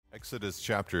Exodus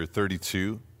chapter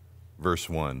 32, verse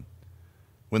 1.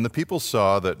 When the people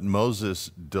saw that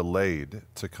Moses delayed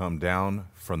to come down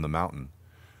from the mountain,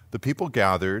 the people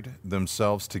gathered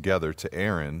themselves together to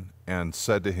Aaron and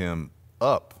said to him,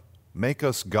 "Up, make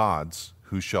us gods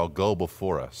who shall go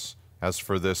before us. As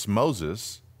for this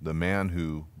Moses, the man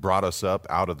who brought us up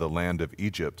out of the land of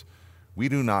Egypt, we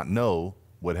do not know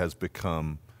what has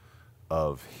become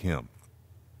of him."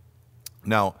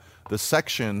 Now, the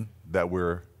section that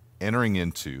we're entering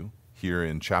into here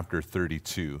in chapter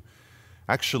 32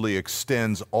 actually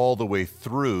extends all the way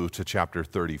through to chapter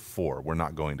 34. We're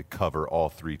not going to cover all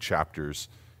three chapters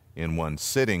in one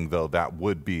sitting, though that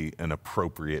would be an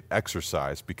appropriate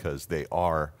exercise because they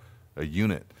are a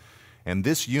unit. And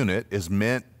this unit is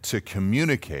meant to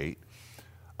communicate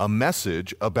a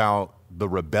message about the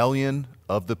rebellion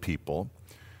of the people,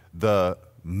 the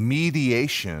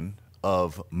mediation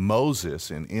of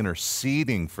Moses in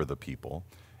interceding for the people,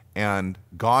 and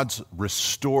God's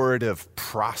restorative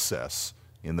process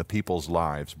in the people's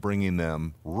lives, bringing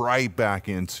them right back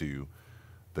into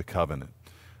the covenant.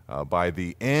 By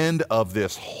the end of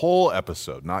this whole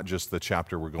episode, not just the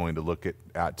chapter we're going to look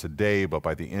at today, but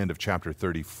by the end of chapter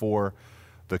 34,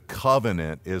 the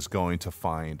covenant is going to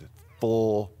find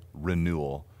full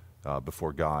renewal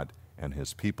before God and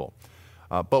his people.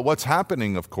 But what's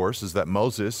happening, of course, is that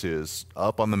Moses is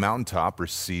up on the mountaintop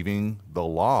receiving the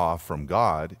law from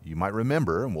God. You might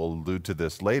remember, and we'll allude to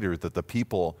this later, that the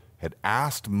people had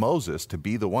asked Moses to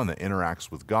be the one that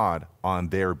interacts with God on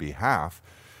their behalf.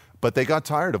 But they got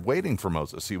tired of waiting for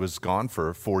Moses. He was gone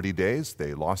for 40 days.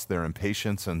 They lost their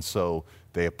impatience, and so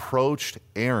they approached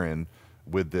Aaron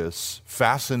with this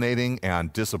fascinating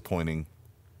and disappointing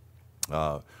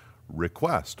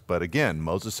request. But again,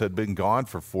 Moses had been gone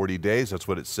for 40 days. That's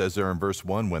what it says there in verse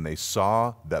 1. When they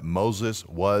saw that Moses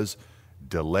was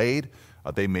delayed,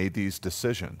 they made these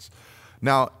decisions.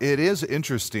 Now, it is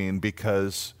interesting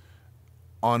because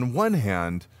on one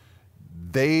hand,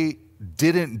 they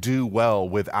didn't do well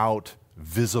without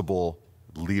visible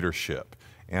leadership.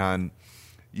 And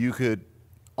you could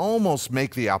almost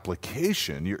make the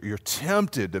application, you're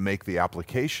tempted to make the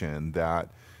application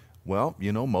that, well,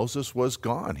 Moses was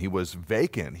gone. He was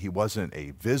vacant. He wasn't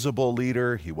a visible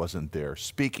leader. He wasn't there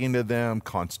speaking to them,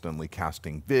 constantly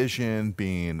casting vision,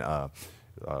 being,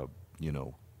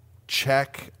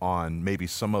 check on maybe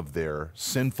some of their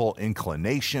sinful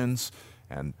inclinations.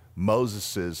 And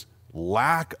Moses's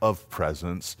lack of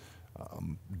presence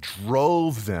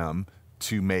drove them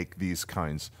to make these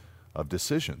kinds of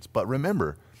decisions. But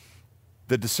remember,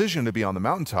 the decision to be on the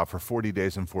mountaintop for 40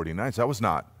 days and 40 nights, that was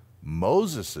not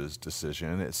Moses'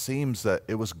 decision. It seems that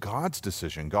it was God's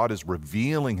decision. God is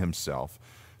revealing himself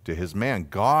to his man.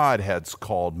 God had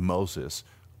called Moses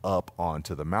up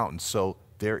onto the mountain. So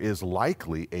there is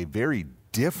likely a very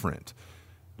different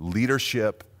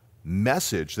leadership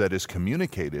message that is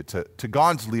communicated to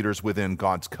God's leaders within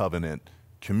God's covenant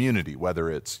community, whether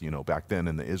it's, back then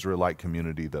in the Israelite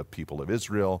community, the people of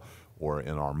Israel, or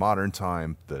in our modern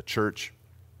time, the church.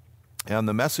 And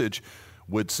the message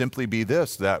would simply be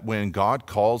this, that when God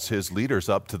calls his leaders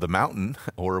up to the mountain,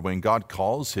 or when God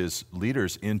calls his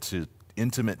leaders into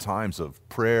intimate times of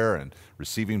prayer and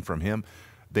receiving from him,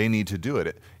 they need to do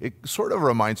it. It sort of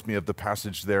reminds me of the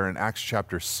passage there in Acts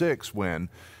chapter 6, when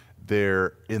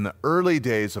there, in the early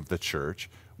days of the church,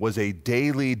 was a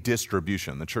daily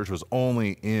distribution. The church was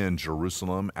only in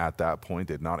Jerusalem at that point.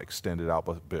 They had not extended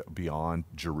out beyond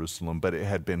Jerusalem, but it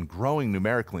had been growing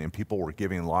numerically, and people were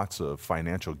giving lots of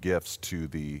financial gifts to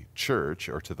the church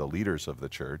or to the leaders of the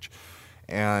church.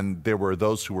 And there were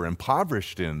those who were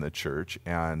impoverished in the church,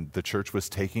 and the church was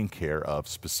taking care of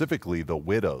specifically the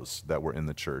widows that were in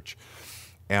the church.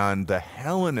 And the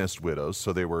Hellenist widows,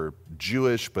 so they were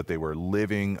Jewish, but they were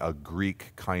living a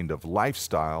Greek kind of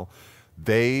lifestyle,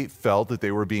 they felt that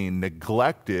they were being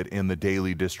neglected in the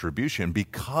daily distribution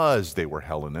because they were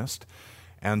Hellenist.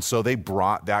 And so they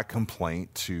brought that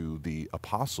complaint to the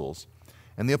apostles.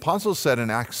 And the apostles said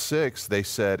in Acts 6, they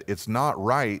said, it's not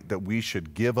right that we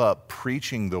should give up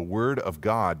preaching the word of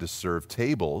God to serve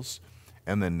tables.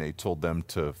 And then they told them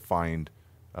to find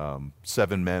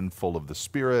 7 men full of the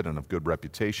Spirit and of good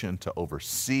reputation to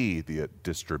oversee the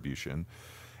distribution.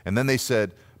 And then they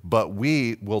said, but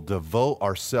we will devote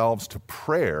ourselves to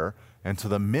prayer and to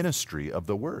the ministry of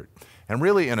the word. And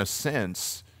really, in a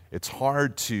sense, it's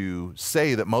hard to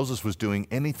say that Moses was doing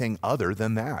anything other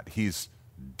than that. He's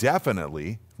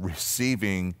definitely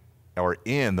receiving, or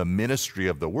in the ministry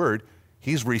of the word,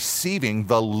 he's receiving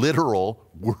the literal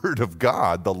word of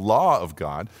God, the law of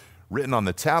God, written on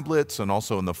the tablets and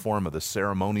also in the form of the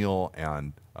ceremonial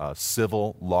and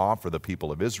civil law for the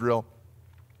people of Israel.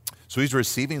 So he's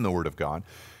receiving the word of God,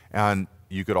 and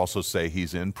you could also say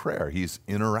he's in prayer. He's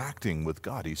interacting with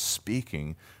God. He's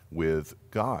speaking with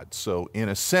God. So in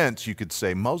a sense, you could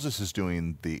say Moses is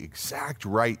doing the exact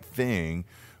right thing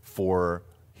for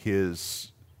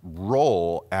his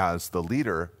role as the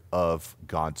leader of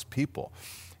God's people.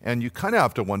 And you kind of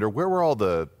have to wonder, where were all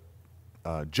the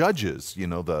judges,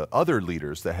 the other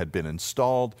leaders that had been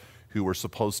installed who were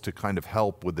supposed to kind of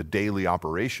help with the daily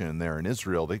operation there in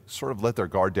Israel? They sort of let their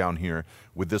guard down here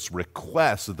with this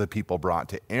request that the people brought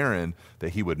to Aaron that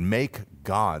he would make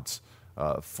gods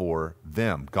for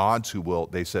them. Gods who will,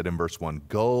 they said in verse 1,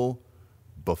 go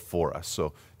before us.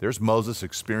 So there's Moses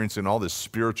experiencing all this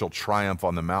spiritual triumph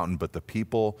on the mountain, but the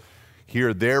people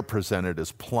here, they're presented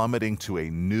as plummeting to a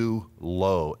new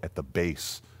low at the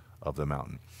base of the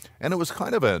mountain. And it was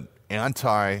kind of an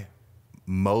anti-Moses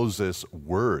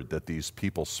word that these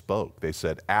people spoke. They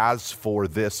said, as for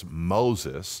this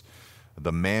Moses,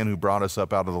 the man who brought us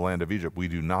up out of the land of Egypt, we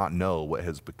do not know what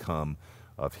has become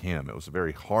of him. It was a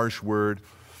very harsh word.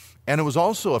 And it was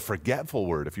also a forgetful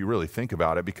word, if you really think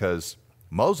about it, because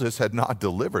Moses had not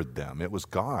delivered them. It was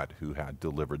God who had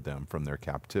delivered them from their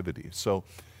captivity. So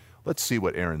let's see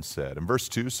what Aaron said. In verse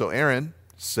 2, so Aaron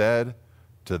said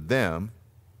to them,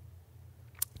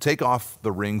 take off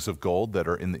the rings of gold that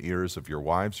are in the ears of your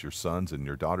wives, your sons, and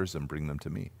your daughters, and bring them to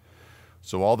me.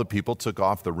 So all the people took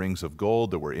off the rings of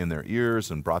gold that were in their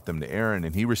ears and brought them to Aaron,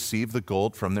 and he received the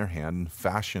gold from their hand and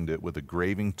fashioned it with a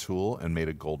graving tool and made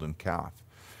a golden calf.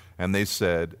 And they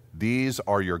said, these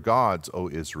are your gods, O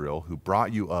Israel, who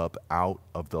brought you up out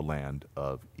of the land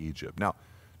of Egypt. Now,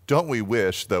 don't we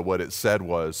wish that what it said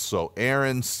was, so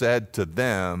Aaron said to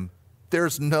them,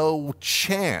 there's no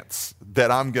chance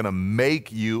that I'm going to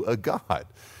make you a god.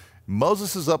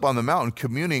 Moses is up on the mountain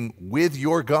communing with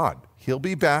your God. He'll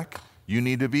be back. You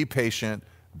need to be patient.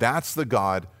 That's the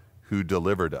God who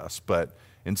delivered us. But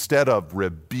instead of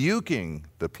rebuking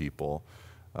the people,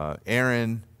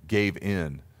 Aaron gave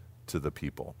in to the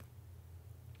people.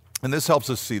 And this helps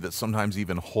us see that sometimes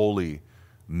even holy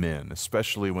men,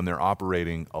 especially when they're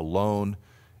operating alone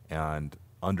and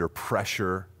under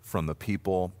pressure from the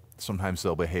people, sometimes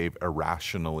they'll behave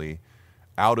irrationally,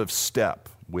 out of step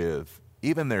with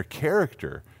even their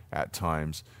character at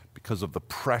times because of the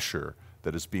pressure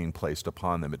that is being placed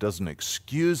upon them. It doesn't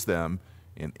excuse them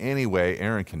in any way.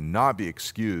 Aaron cannot be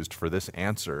excused for this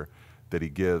answer that he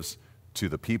gives to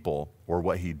the people or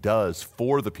what he does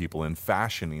for the people in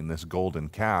fashioning this golden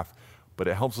calf, but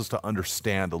it helps us to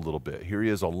understand a little bit. Here he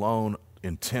is alone,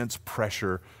 intense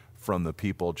pressure from the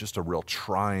people, just a real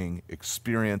trying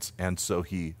experience, and so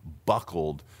he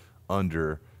buckled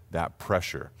under that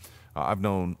pressure. I've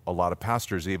known a lot of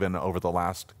pastors, even over the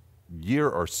last year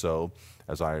or so,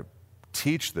 as I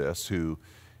teach this, who,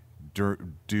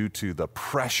 due to the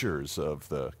pressures of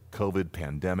the COVID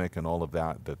pandemic and all of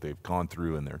that they've gone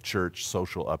through in their church,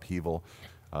 social upheaval,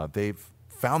 they've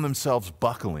found themselves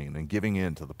buckling and giving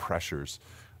in to the pressures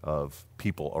of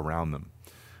people around them.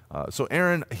 So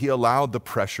Aaron, he allowed the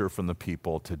pressure from the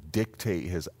people to dictate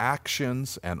his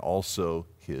actions and also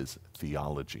his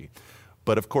theology.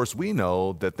 But of course, we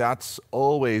know that that's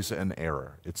always an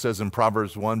error. It says in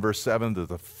Proverbs 1, verse 7, that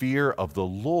the fear of the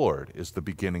Lord is the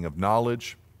beginning of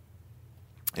knowledge.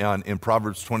 And in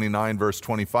Proverbs 29, verse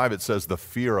 25, it says, the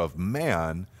fear of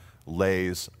man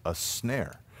lays a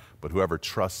snare, but whoever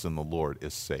trusts in the Lord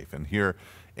is safe. And here,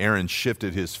 Aaron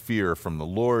shifted his fear from the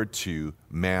Lord to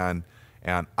man.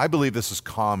 And I believe this is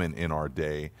common in our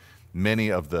day.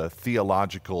 Many of the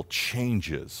theological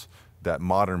changes that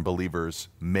modern believers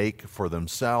make for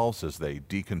themselves as they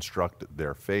deconstruct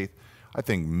their faith, I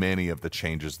think many of the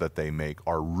changes that they make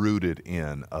are rooted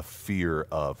in a fear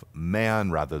of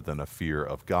man rather than a fear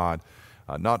of God.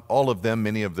 Not all of them,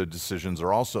 many of the decisions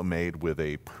are also made with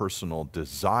a personal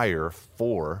desire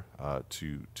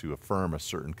to affirm a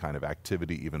certain kind of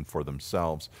activity even for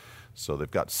themselves. So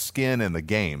they've got skin in the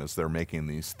game as they're making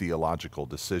these theological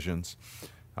decisions.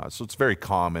 So it's very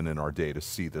common in our day to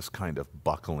see this kind of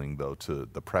buckling, though, to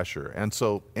the pressure. And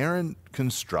so Aaron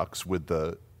constructs with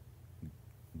the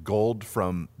gold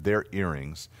from their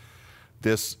earrings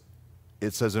this,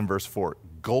 it says in verse 4,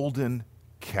 golden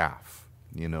calf.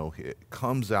 It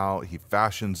comes out, he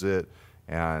fashions it,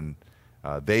 and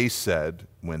they said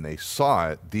when they saw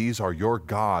it, these are your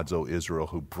gods, O Israel,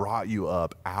 who brought you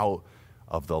up out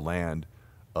of the land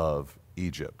of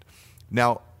Egypt.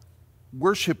 Now,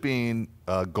 worshiping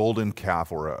a golden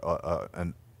calf or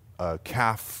a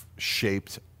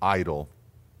calf-shaped idol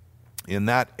in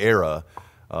that era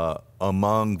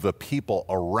among the people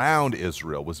around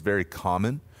Israel was very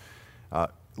common.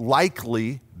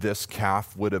 Likely, this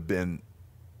calf would have been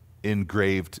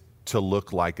engraved to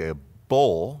look like a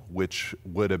bull, which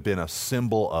would have been a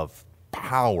symbol of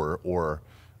power or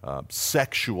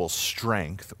sexual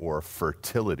strength or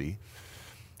fertility.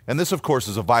 And this, of course,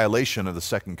 is a violation of the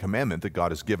second commandment that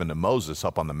God has given to Moses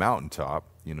up on the mountaintop.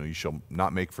 You shall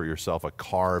not make for yourself a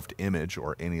carved image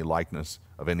or any likeness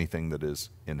of anything that is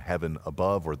in heaven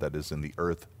above or that is in the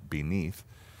earth beneath.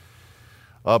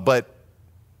 But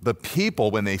the people,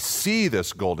 when they see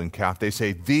this golden calf, they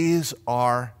say, "These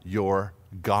are your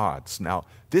gods." Now,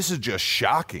 this is just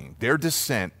shocking. Their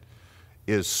descent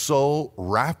is so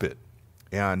rapid.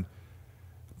 And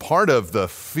part of the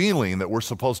feeling that we're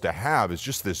supposed to have is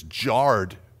just this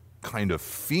jarred kind of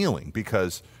feeling,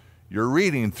 because you're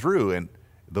reading through in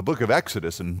the book of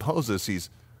Exodus, and Moses, he's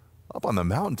up on the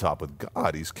mountaintop with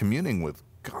God. He's communing with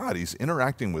God. He's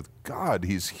interacting with God.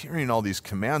 He's hearing all these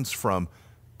commands from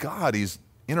God. He's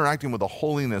interacting with the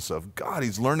holiness of God.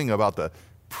 He's learning about the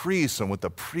priests and what the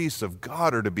priests of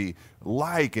God are to be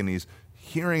like, and he's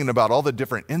hearing about all the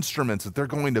different instruments that they're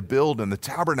going to build in the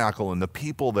tabernacle and the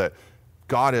people that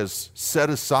God has set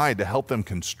aside to help them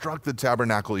construct the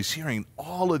tabernacle. He's hearing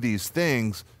all of these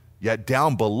things, yet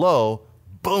down below,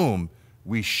 boom,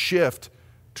 we shift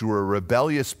to a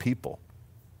rebellious people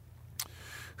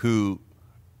who,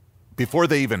 before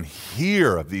they even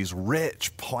hear of these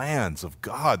rich plans of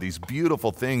God, these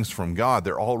beautiful things from God,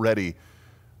 they're already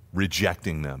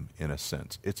rejecting them in a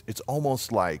sense. It's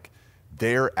almost like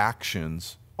their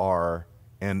actions are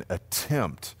an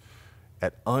attempt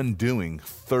at undoing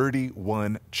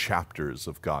 31 chapters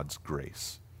of God's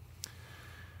grace.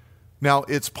 Now,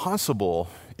 it's possible,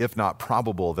 if not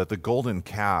probable, that the golden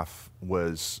calf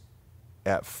was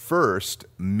at first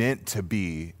meant to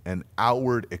be an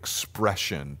outward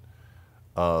expression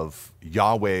of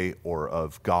Yahweh or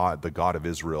of God, the God of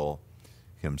Israel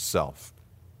himself.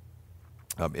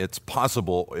 It's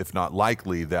possible, if not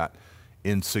likely, that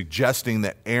in suggesting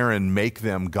that Aaron make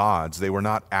them gods, they were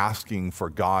not asking for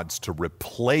gods to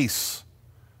replace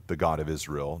the God of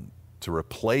Israel, to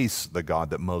replace the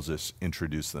God that Moses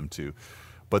introduced them to,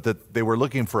 but that they were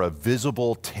looking for a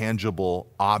visible, tangible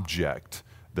object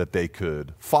that they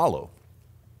could follow.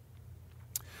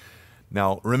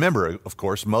 Now, remember, of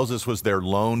course, Moses was their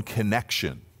lone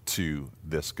connection to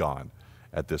this God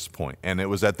at this point, and it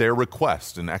was at their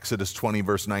request. In Exodus 20,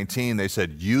 verse 19, they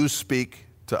said, "You speak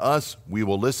to us, we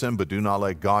will listen, but do not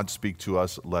let God speak to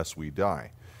us lest we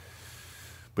die."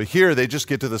 But here they just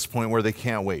get to this point where they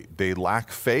can't wait. They lack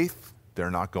faith.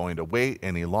 They're not going to wait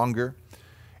any longer.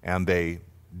 And they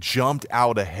jumped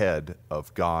out ahead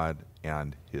of God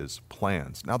and his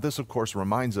plans. Now, this, of course,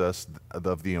 reminds us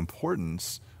of the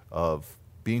importance of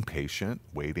being patient,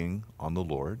 waiting on the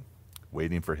Lord,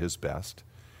 waiting for his best.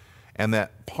 And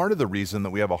that part of the reason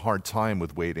that we have a hard time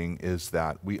with waiting is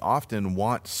that we often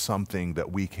want something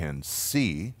that we can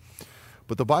see.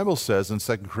 But the Bible says in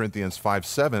 2 Corinthians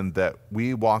 5:7 that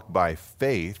we walk by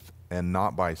faith and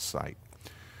not by sight.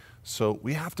 So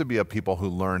we have to be a people who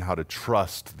learn how to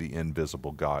trust the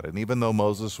invisible God. And even though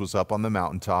Moses was up on the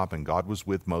mountaintop and God was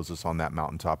with Moses on that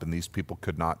mountaintop, and these people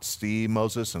could not see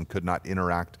Moses and could not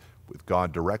interact with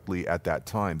God directly at that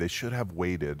time, they should have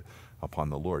waited upon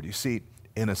the Lord. You see,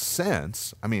 in a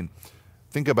sense,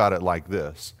 think about it like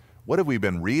this. What have we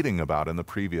been reading about in the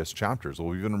previous chapters? Well,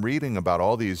 we've been reading about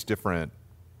all these different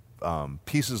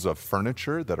pieces of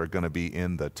furniture that are going to be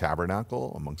in the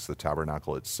tabernacle, amongst the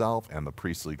tabernacle itself and the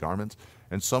priestly garments,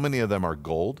 and so many of them are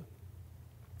gold.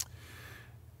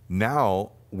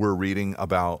 Now we're reading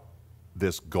about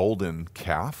this golden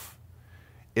calf.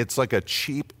 It's like a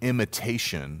cheap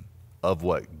imitation of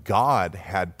what God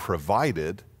had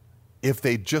provided if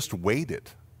they just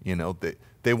waited.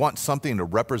 They want something to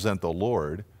represent the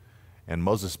Lord, and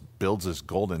Moses builds this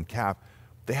golden calf.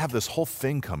 They have this whole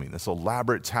thing coming, this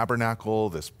elaborate tabernacle,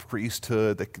 this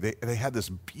priesthood. They had this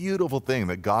beautiful thing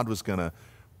that God was going to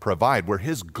provide, where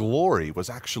his glory was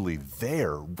actually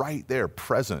there, right there,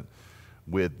 present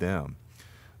with them.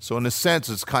 So in a sense,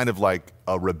 it's kind of like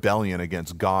a rebellion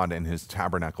against God and his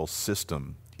tabernacle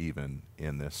system, even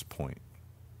in this point.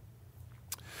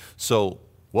 So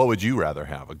what would you rather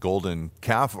have, a golden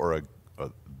calf or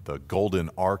the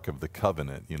golden ark of the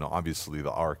covenant? Obviously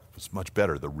the ark was much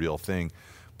better, the real thing,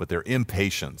 but their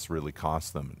impatience really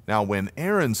cost them. Now, when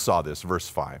Aaron saw this, verse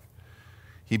 5,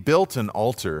 he built an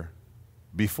altar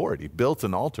before it. He built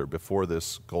an altar before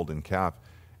this golden calf,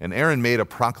 and Aaron made a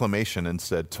proclamation and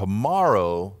said,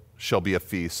 "Tomorrow shall be a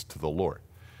feast to the Lord."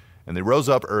 And they rose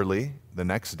up early the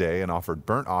next day and offered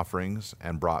burnt offerings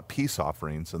and brought peace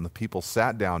offerings, and the people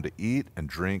sat down to eat and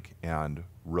drink and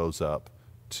rose up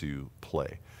to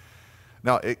play.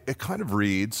 Now, it kind of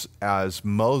reads as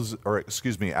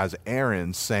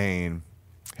Aaron saying,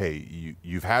 hey,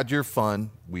 you've had your fun.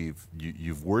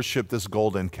 You've worshiped this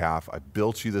golden calf. I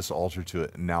built you this altar to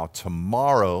it. Now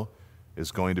tomorrow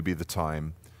is going to be the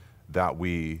time that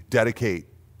we dedicate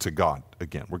to God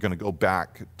again. We're going to go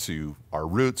back to our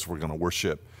roots. We're going to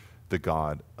worship the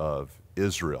God of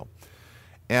Israel.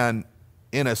 And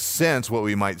in a sense, what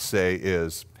we might say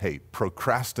is, hey,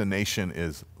 procrastination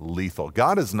is lethal.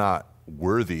 God is not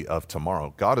worthy of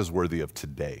tomorrow. God is worthy of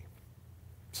today.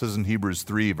 It says in Hebrews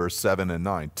 3, verse 7 and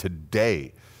 9,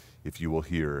 today, if you will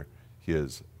hear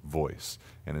his voice.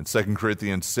 And in 2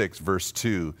 Corinthians 6, verse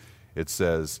 2, it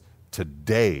says,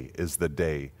 today is the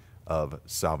day of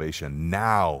salvation.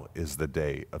 Now is the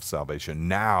day of salvation.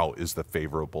 Now is the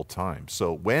favorable time.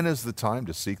 So when is the time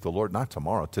to seek the Lord? Not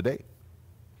tomorrow, today.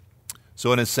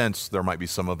 So in a sense, there might be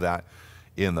some of that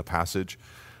in the passage.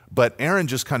 But Aaron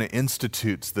just kind of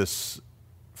institutes this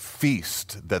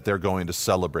feast that they're going to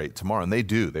celebrate tomorrow. And they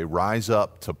do. They rise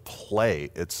up to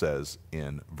play, it says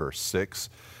in verse 6,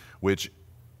 which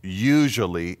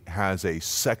usually has a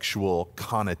sexual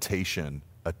connotation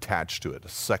attached to it, a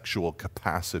sexual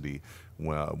capacity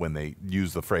when they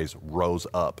use the phrase rose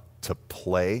up to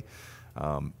play,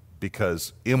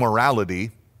 because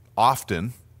immorality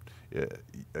often,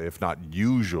 if not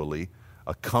usually,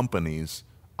 accompanies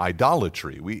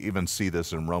idolatry. We even see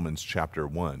this in Romans chapter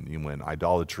 1. When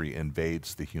idolatry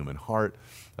invades the human heart,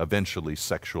 eventually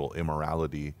sexual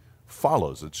immorality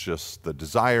follows. It's just the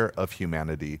desire of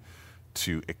humanity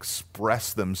to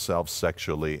express themselves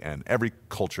sexually, and every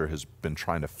culture has been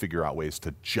trying to figure out ways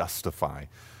to justify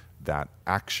that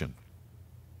action.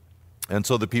 And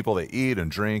so the people, they eat and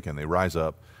drink and they rise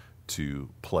up to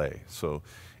play. So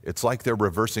it's like they're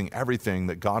reversing everything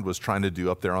that God was trying to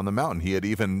do up there on the mountain. He had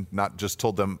even not just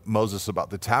told Moses about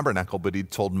the tabernacle, but he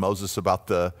told Moses about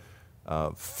the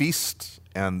feast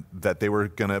and that they were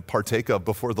going to partake of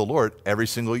before the Lord every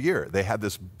single year. They had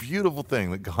this beautiful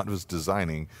thing that God was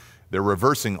designing. They're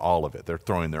reversing all of it. They're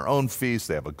throwing their own feast.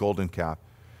 They have a golden calf.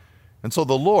 And so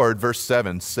the Lord, verse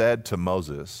 7, said to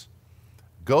Moses,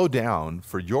 go down,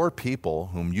 for your people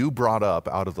whom you brought up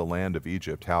out of the land of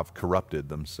Egypt have corrupted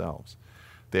themselves.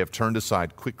 They have turned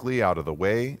aside quickly out of the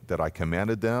way that I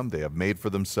commanded them. They have made for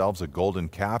themselves a golden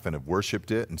calf and have worshipped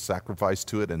it and sacrificed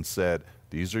to it and said,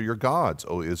 these are your gods,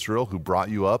 O Israel, who brought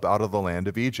you up out of the land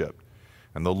of Egypt.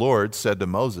 And the Lord said to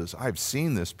Moses, I have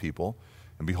seen this people,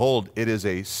 and behold, it is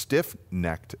a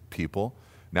stiff-necked people.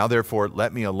 Now therefore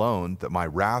let me alone, that my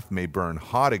wrath may burn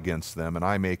hot against them, and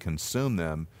I may consume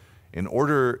them, in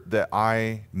order that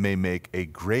I may make a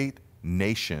great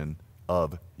nation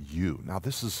of you. Now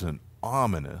this is an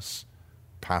ominous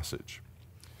passage.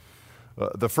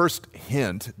 The first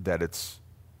hint that it's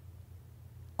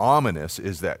ominous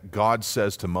is that God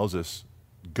says to Moses,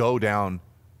 go down,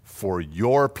 for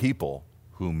your people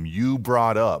whom you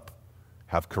brought up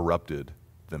have corrupted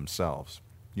themselves.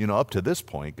 You know, up to this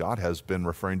point, God has been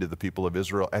referring to the people of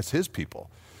Israel as his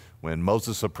people. When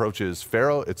Moses approaches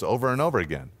Pharaoh, it's over and over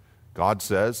again. God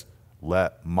says,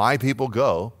 let my people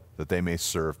go that they may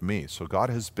serve me. So God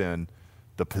has been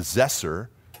the possessor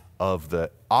of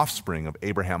the offspring of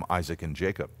Abraham, Isaac, and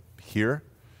Jacob. Here,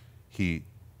 he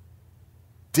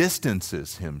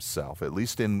distances himself, at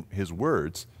least in his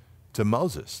words, to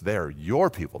Moses. They're your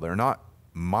people. They're not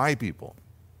my people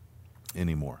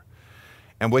anymore.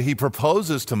 And what he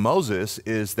proposes to Moses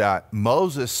is that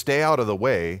Moses stay out of the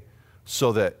way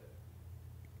so that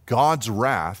God's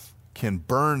wrath can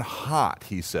burn hot,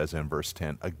 he says in verse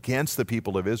 10, against the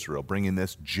people of Israel, bringing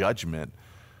this judgment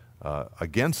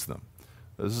against them.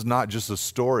 This is not just a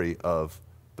story of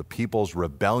the people's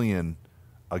rebellion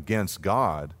against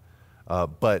God,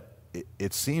 but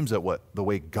it seems that the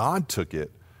way God took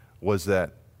it was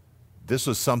that this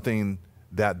was something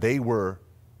that they were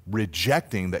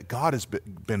rejecting, that God has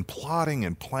been plotting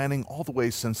and planning all the way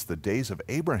since the days of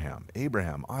Abraham,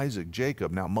 Isaac,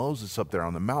 Jacob, now Moses up there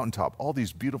on the mountaintop, all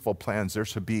these beautiful plans. There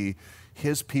should be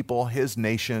his people, his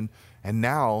nation, and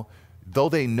now, though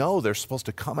they know they're supposed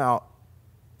to come out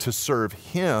to serve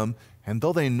him, and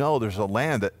though they know there's a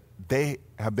land that they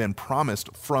have been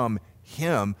promised from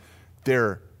him,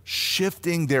 they're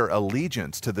shifting their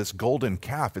allegiance to this golden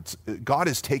calf. God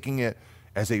is taking it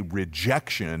as a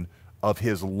rejection of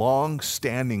his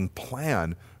long-standing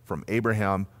plan from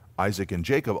Abraham, Isaac, and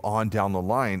Jacob on down the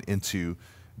line into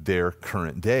their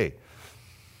current day.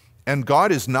 And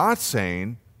God is not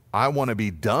saying, I want to be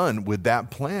done with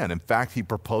that plan. In fact, he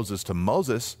proposes to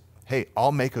Moses, hey,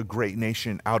 I'll make a great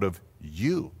nation out of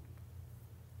you.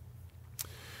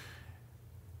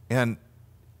 And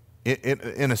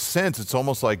in a sense, it's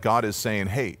almost like God is saying,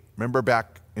 hey, remember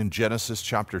back in Genesis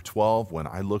chapter 12 when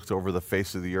I looked over the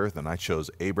face of the earth and I chose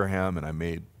Abraham and I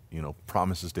made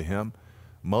promises to him.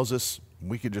 Moses,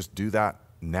 we could just do that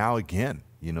now again.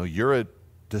 You're a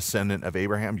descendant of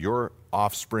Abraham, you're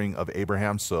offspring of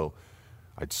Abraham, so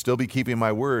I'd still be keeping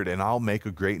my word, and I'll make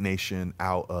a great nation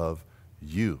out of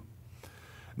you.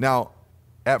 Now,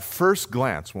 at first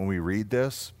glance, when we read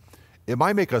this, it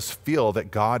might make us feel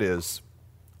that God is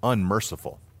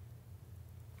unmerciful.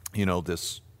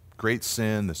 This great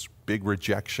sin, this big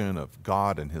rejection of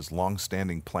God and his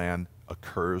long-standing plan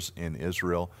occurs in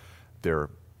Israel. They're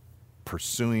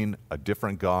pursuing a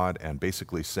different God and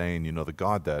basically saying, the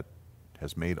God that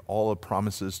has made all the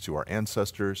promises to our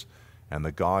ancestors and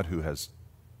the God who has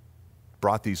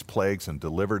brought these plagues and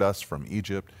delivered us from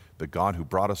Egypt, the God who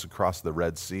brought us across the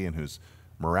Red Sea and who's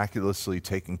miraculously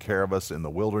taken care of us in the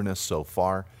wilderness so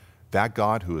far, that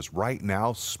God who is right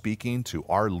now speaking to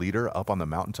our leader up on the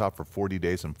mountaintop for 40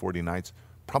 days and 40 nights,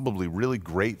 probably really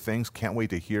great things, can't wait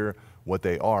to hear what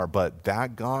they are, but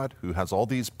that God who has all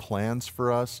these plans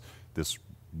for us, this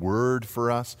word for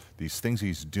us, these things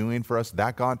he's doing for us,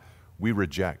 that God, we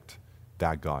reject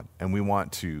that God, and we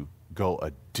want to go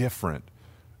a different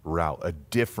route, a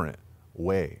different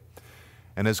way.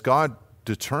 And as God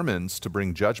determines to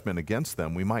bring judgment against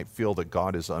them, we might feel that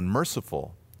God is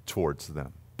unmerciful towards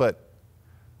them. But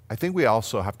I think we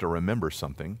also have to remember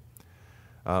something.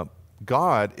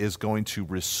 God is going to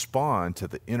respond to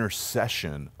the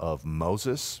intercession of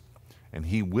Moses, and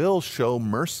he will show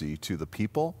mercy to the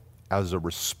people as a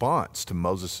response to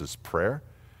Moses' prayer.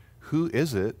 Who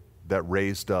is it that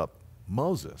raised up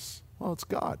Moses? Well, it's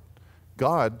God.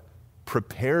 God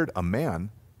prepared a man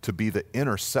to be the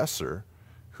intercessor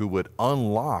who would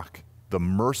unlock the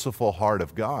merciful heart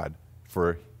of God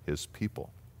for his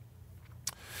people.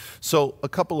 So a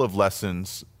couple of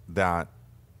lessons that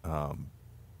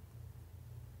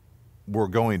were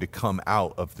going to come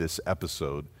out of this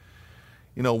episode.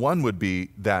 One would be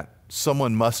that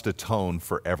someone must atone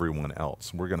for everyone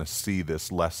else. We're going to see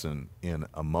this lesson in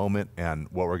a moment, and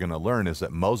what we're going to learn is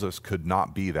that Moses could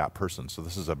not be that person. So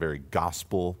this is a very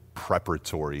gospel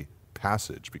preparatory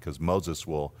passage, because Moses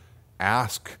will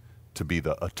ask to be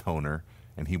the atoner,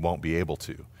 and he won't be able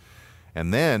to.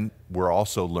 And then we're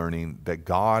also learning that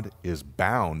God is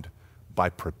bound by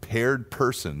prepared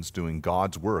persons doing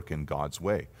God's work in God's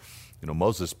way.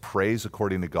 Moses prays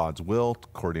according to God's will,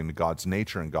 according to God's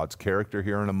nature and God's character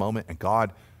here in a moment, and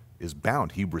God is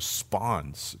bound. He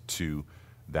responds to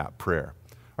that prayer.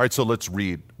 All right, so let's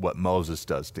read what Moses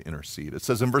does to intercede. It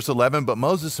says in verse 11, "But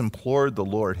Moses implored the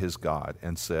Lord his God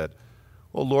and said,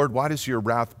 'O Lord, why does your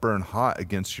wrath burn hot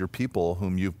against your people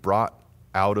whom you've brought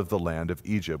out of the land of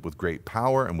Egypt with great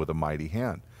power and with a mighty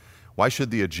hand? Why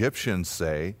should the Egyptians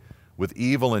say, with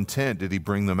evil intent did he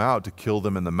bring them out to kill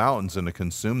them in the mountains and to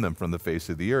consume them from the face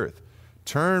of the earth?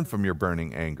 Turn from your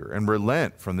burning anger and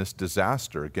relent from this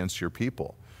disaster against your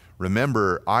people.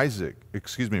 Remember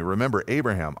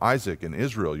Abraham, Isaac, and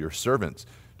Israel, your servants,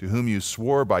 to whom you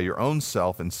swore by your own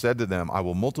self and said to them, I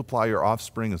will multiply your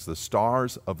offspring as the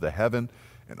stars of the heaven,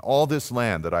 and all this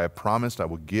land that I have promised I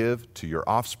will give to your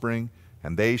offspring,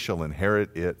 and they shall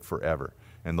inherit it forever.'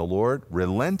 And the Lord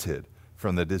relented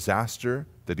from the disaster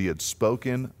that he had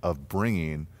spoken of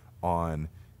bringing on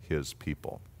his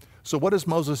people." So what does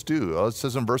Moses do? Well, it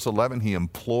says in verse 11, he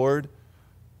implored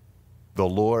the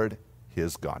Lord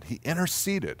his God. He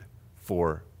interceded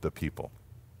for the people.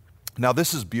 Now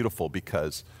this is beautiful,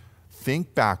 because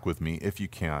think back with me, if you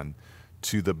can,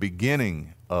 to the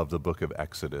beginning of the book of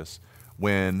Exodus,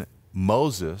 when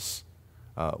Moses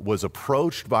was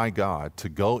approached by God to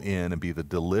go in and be the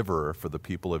deliverer for the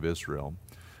people of Israel.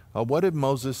 What did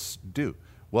Moses do?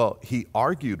 Well, he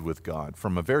argued with God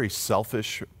from a very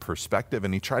selfish perspective,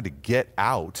 and he tried to get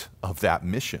out of that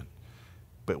mission.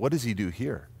 But what does he do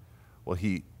here? Well,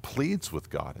 he pleads with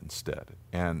God instead,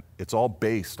 and it's all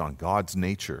based on God's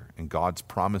nature and God's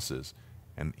promises,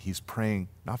 and he's praying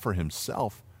not for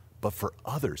himself, but for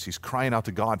others. He's crying out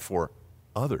to God for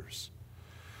others.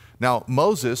 Now,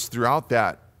 Moses, throughout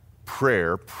that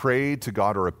prayer, prayed to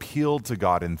God or appealed to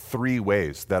God in three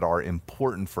ways that are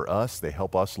important for us. They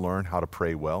help us learn how to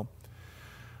pray well.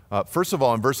 First of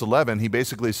all, in verse 11, he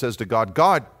basically says to God,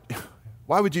 God,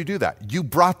 why would you do that? You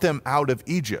brought them out of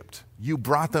Egypt. You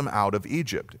brought them out of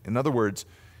Egypt. In other words,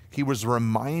 he was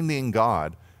reminding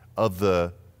God of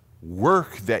the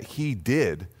work that he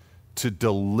did to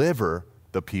deliver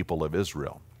the people of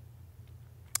Israel.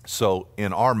 So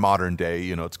in our modern day,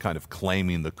 it's kind of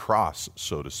claiming the cross,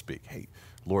 so to speak. Hey,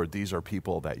 Lord, these are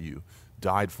people that you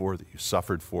died for, that you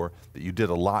suffered for, that you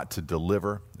did a lot to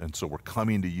deliver. And so we're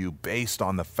coming to you based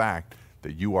on the fact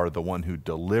that you are the one who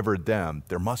delivered them.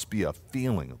 There must be a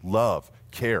feeling of love,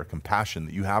 care, compassion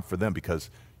that you have for them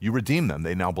because you redeemed them.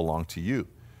 They now belong to you.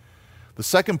 The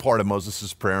second part of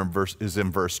Moses' prayer is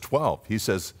in verse 12. He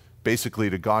says basically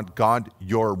to God, God,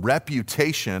 your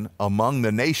reputation among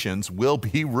the nations will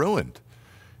be ruined.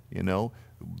 You know,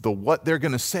 what they're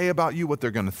going to say about you, what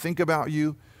they're going to think about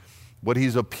you. What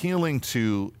he's appealing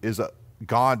to is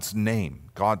God's name,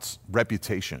 God's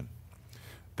reputation,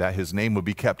 that his name would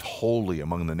be kept holy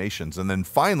among the nations. And then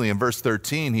finally, in verse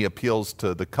 13, he appeals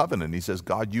to the covenant. He says,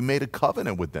 God, you made a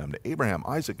covenant with them, to Abraham,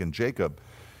 Isaac, and Jacob.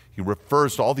 He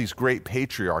refers to all these great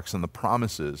patriarchs and the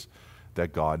promises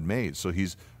that God made. So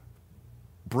he's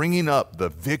bringing up the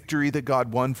victory that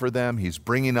God won for them. He's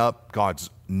bringing up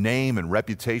God's name and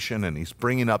reputation, and he's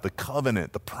bringing up the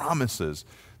covenant, the promises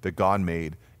that God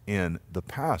made in the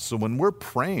past. So when we're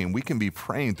praying, we can be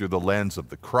praying through the lens of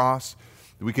the cross.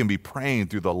 We can be praying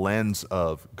through the lens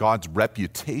of God's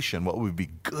reputation, what would be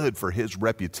good for his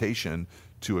reputation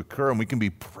to occur. And we can be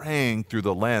praying through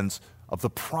the lens of the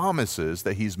promises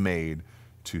that he's made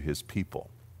to his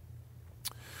people.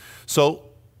 So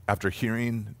after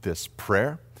hearing this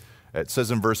prayer, it says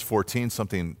in verse 14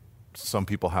 something some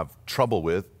people have trouble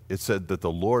with. It said that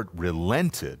the Lord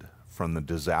relented from the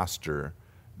disaster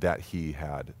that he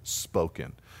had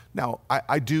spoken. Now,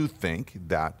 I do think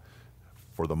that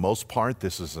for the most part,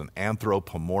 this is an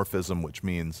anthropomorphism, which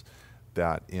means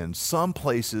that in some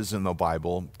places in the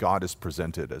Bible, God is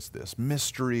presented as this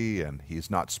mystery, and he's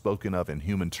not spoken of in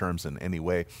human terms in any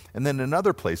way. And then in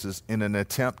other places, in an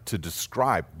attempt to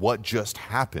describe what just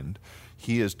happened,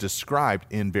 he is described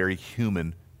in very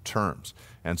human terms.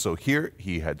 And so here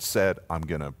he had said, I'm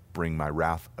going to bring my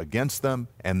wrath against them.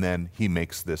 And then he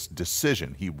makes this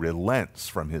decision. He relents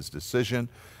from his decision,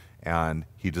 and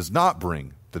he does not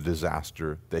bring the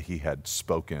disaster that he had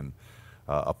spoken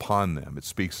upon them. It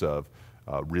speaks of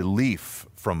relief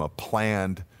from a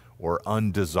planned or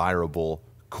undesirable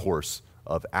course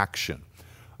of action.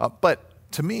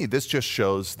 But to me, this just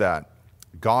shows that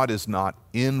God is not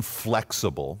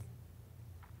inflexible,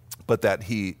 but that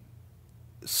he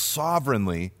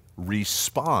sovereignly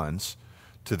responds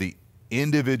to the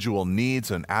individual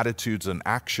needs and attitudes and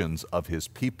actions of his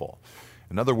people.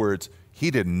 In other words,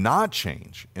 he did not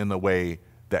change in the way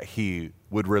that he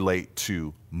would relate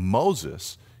to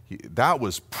Moses. That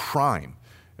was primary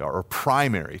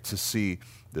to see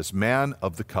this man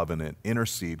of the covenant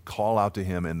intercede, call out to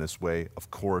him in this way.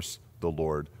 Of course, the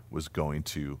Lord was going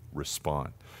to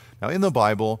respond. Now, in the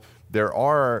Bible, there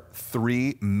are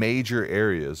three major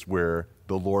areas where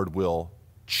the Lord will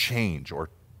change or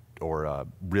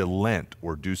relent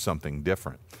or do something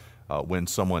different. When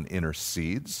someone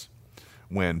intercedes,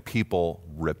 when people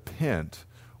repent,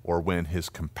 or when his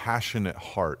compassionate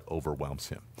heart overwhelms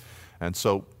him. And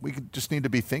so we just need to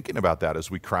be thinking about that as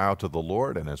we cry out to the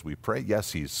Lord and as we pray.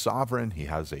 Yes, he's sovereign, he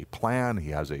has a plan, he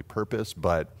has a purpose,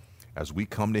 but as we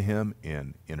come to him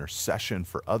in intercession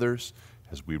for others,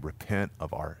 as we repent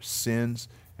of our sins,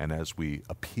 and as we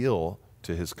appeal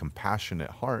to his compassionate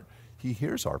heart, he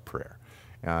hears our prayer.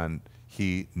 And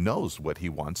he knows what he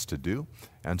wants to do,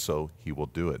 and so he will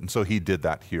do it. And so he did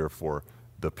that here for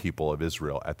the people of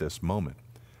Israel at this moment.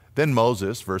 Then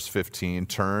Moses, verse 15,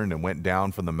 turned and went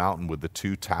down from the mountain with the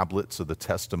 2 tablets of the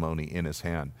testimony in his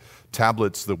hand.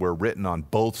 Tablets that were written on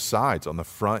both sides, on the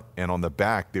front and on the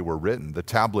back, they were written. The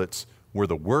tablets were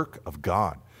the work of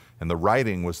God, and the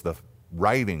writing was the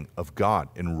writing of God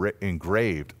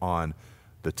engraved on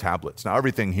the tablets. Now,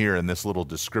 everything here in this little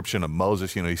description of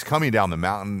Moses, he's coming down the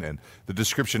mountain, and the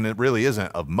description, it really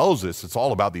isn't of Moses. It's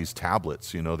all about these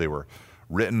tablets. They were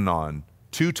written on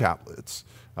 2 tablets,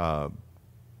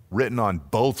 written on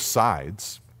both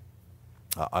sides.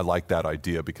 I like that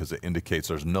idea because it indicates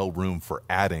there's no room for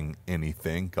adding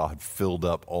anything. God filled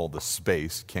up all the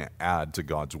space, can't add to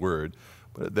God's word.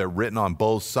 But they're written on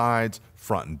both sides,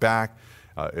 front and back.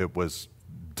 It was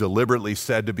deliberately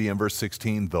said to be in verse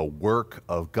 16, the work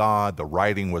of God. The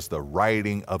writing was the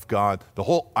writing of God. The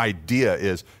whole idea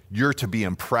is you're to be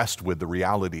impressed with the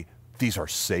reality. These are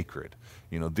sacred.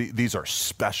 These are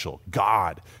special.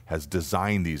 God has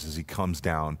designed these as he comes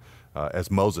down, as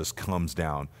Moses comes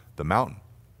down the mountain.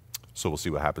 So we'll see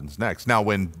what happens next. Now,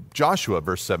 when Joshua,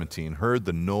 verse 17, heard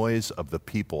the noise of the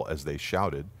people as they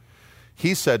shouted,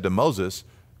 he said to Moses,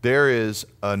 there is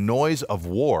a noise of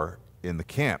war in the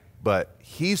camp. But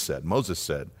Moses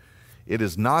said, it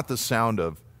is not the sound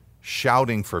of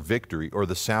shouting for victory or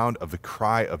the sound of the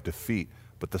cry of defeat,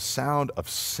 but the sound of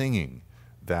singing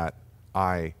that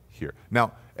I hear.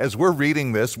 Now, as we're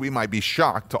reading this, we might be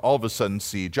shocked to all of a sudden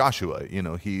see Joshua.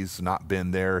 He's not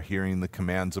been there hearing the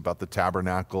commands about the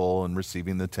tabernacle and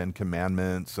receiving the 10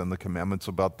 commandments and the commandments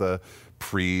about the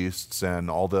priests and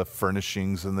all the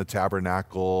furnishings in the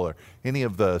tabernacle or any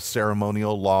of the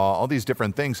ceremonial law, all these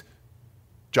different things.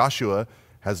 Joshua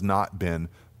has not been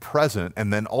present.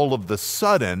 And then all of the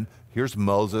sudden, here's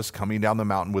Moses coming down the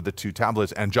mountain with the 2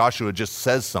 tablets, and Joshua just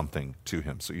says something to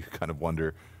him. So you kind of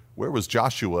wonder, where was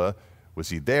Joshua? Was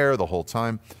he there the whole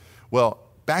time? Well,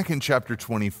 back in chapter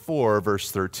 24, verse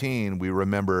 13, we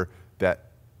remember that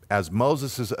as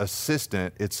Moses'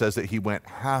 assistant, it says that he went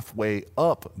halfway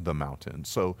up the mountain.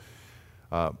 So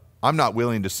I'm not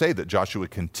willing to say that Joshua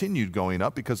continued going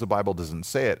up because the Bible doesn't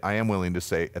say it. I am willing to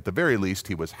say, at the very least,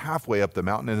 he was halfway up the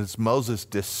mountain, and as Moses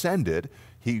descended,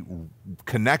 he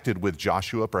connected with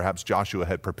Joshua. Perhaps Joshua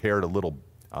had prepared a little,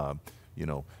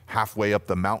 halfway up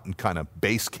the mountain kind of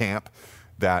base camp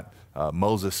that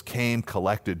Moses came,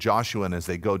 collected Joshua, and as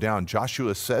they go down,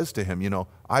 Joshua says to him,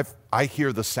 I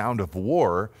hear the sound of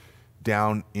war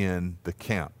down in the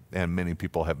camp. And many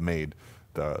people have made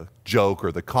the joke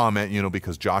or the comment,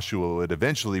 because Joshua would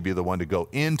eventually be the one to go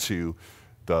into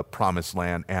the promised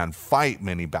land and fight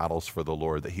many battles for the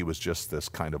Lord, that he was just this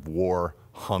kind of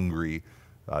war-hungry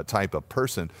type of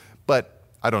person. But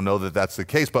I don't know that that's the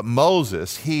case. But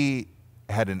Moses, he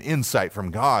had an insight from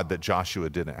God that Joshua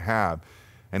didn't have.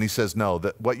 And he says, no,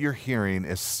 that what you're hearing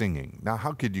is singing. Now,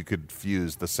 how could you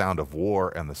confuse the sound of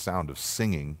war and the sound of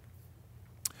singing?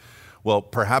 Well,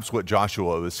 perhaps what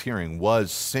Joshua was hearing was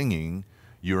singing.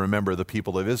 You remember the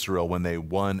people of Israel when they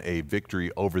won a victory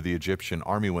over the Egyptian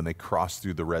army, when they crossed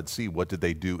through the Red Sea. What did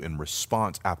they do in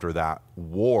response after that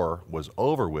war was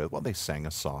over with? Well, they sang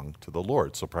a song to the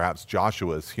Lord. So perhaps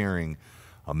Joshua is hearing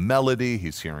a melody,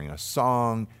 he's hearing a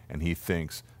song, and he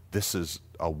thinks, this is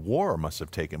a war must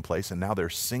have taken place, and now they're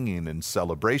singing in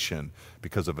celebration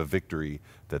because of a victory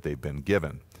that they've been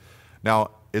given.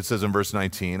 Now, it says in verse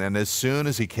 19, and as soon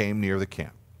as he came near the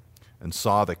camp and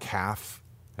saw the calf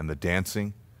and the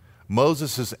dancing,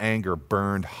 Moses' anger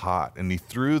burned hot, and he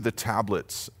threw the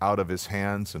tablets out of his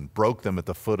hands and broke them at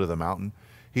the foot of the mountain.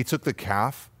 He took the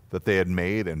calf that they had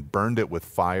made and burned it with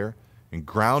fire and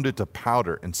ground it to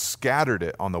powder and scattered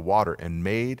it on the water and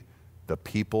made the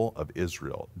people of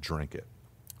Israel drink it.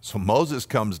 So Moses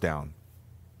comes down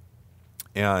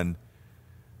and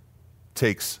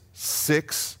takes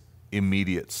 6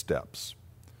 immediate steps.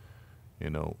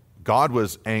 God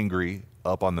was angry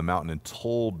up on the mountain and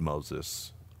told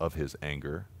Moses of his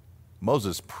anger.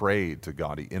 Moses prayed to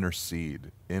God. He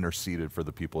interceded for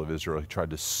the people of Israel. He tried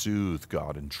to soothe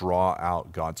God and draw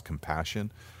out God's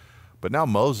compassion. But now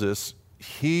Moses,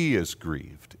 he is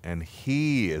grieved and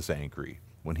he is angry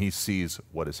when he sees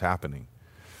what is happening.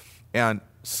 And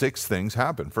 6 things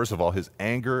happen. First of all, his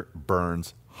anger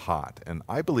burns hot. And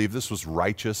I believe this was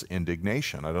righteous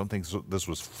indignation. I don't think this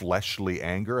was fleshly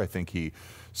anger. I think he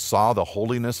saw the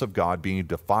holiness of God being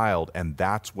defiled, and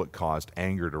that's what caused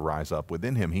anger to rise up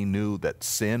within him. He knew that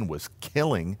sin was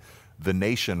killing the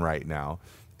nation right now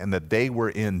and that they were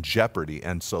in jeopardy,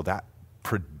 and so that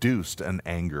produced an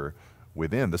anger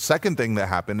within. The second thing that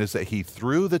happened is that he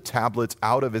threw the tablets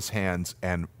out of his hands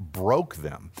and broke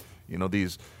them.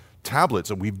 These tablets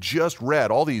that we've just read,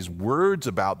 all these words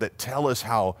about that tell us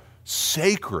how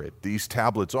sacred these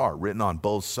tablets are, written on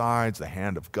both sides. The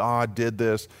hand of God did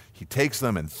this. He takes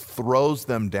them and throws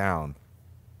them down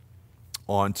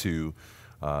onto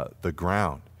the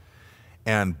ground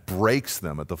and breaks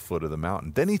them at the foot of the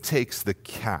mountain. Then he takes the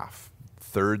calf,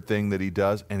 third thing that he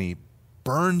does, and he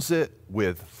burns it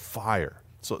with fire.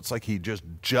 So it's like he just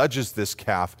judges this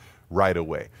calf right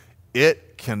away.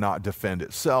 It cannot defend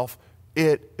itself.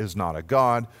 It is not a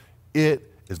God.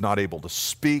 It is not able to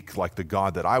speak like the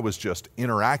God that I was just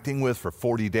interacting with for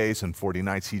 40 days and 40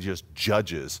 nights. He just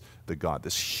judges the God.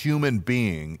 This human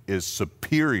being is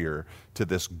superior to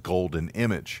this golden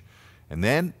image. And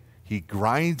then he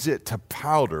grinds it to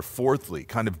powder, fourthly,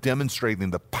 kind of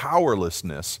demonstrating the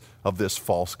powerlessness of this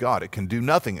false god. It can do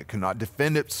nothing. It cannot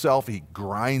defend itself. He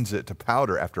grinds it to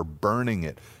powder after burning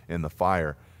it in the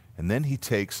fire. And then he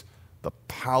takes the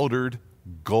powdered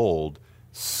gold,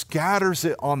 scatters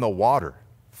it on the water.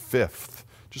 Fifth,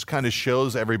 just kind of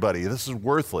shows everybody this is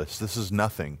worthless, this is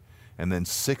nothing. And then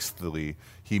sixthly,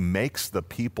 he makes the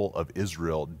people of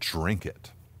Israel drink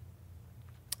it.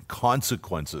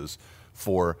 Consequences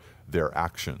for their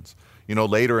actions.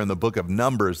 Later in the book of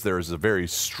Numbers, there is a very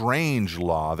strange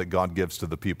law that God gives to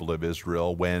the people of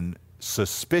Israel when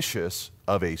suspicious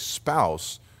of a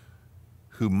spouse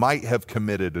who might have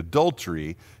committed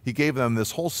adultery. He gave them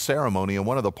this whole ceremony, and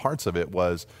one of the parts of it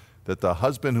was that the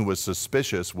husband who was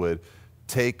suspicious would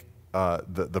take,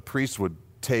 the priest would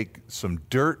take some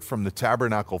dirt from the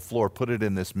tabernacle floor, put it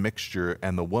in this mixture,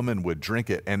 and the woman would drink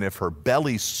it. And if her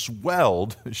belly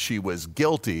swelled, she was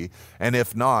guilty, and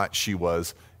if not, she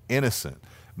was innocent.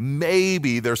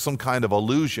 Maybe there's some kind of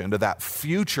allusion to that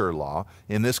future law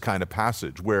in this kind of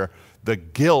passage where the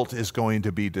guilt is going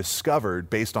to be discovered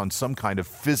based on some kind of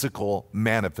physical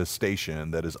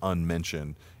manifestation that is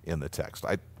unmentioned in the text.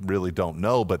 I really don't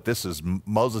know, but this is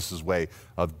Moses' way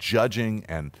of judging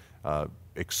and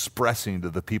expressing to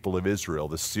the people of Israel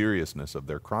the seriousness of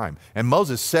their crime. And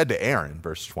Moses said to Aaron,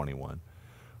 verse 21,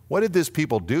 "What did this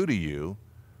people do to you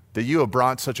that you have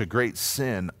brought such a great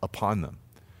sin upon them?"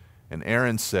 And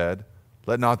Aaron said,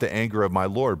 "Let not the anger of my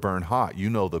Lord burn hot. You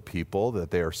know the people,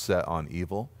 that they are set on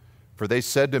evil. For they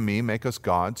said to me, 'Make us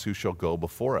gods who shall go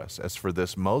before us.' As for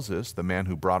this Moses, the man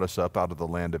who brought us up out of the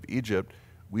land of Egypt,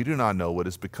 we do not know what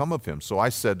has become of him. So I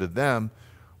said to them,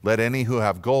 'Let any who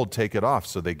have gold take it off.'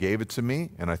 So they gave it to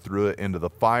me, and I threw it into the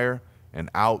fire, and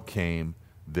out came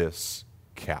this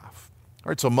calf." All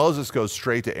right, so Moses goes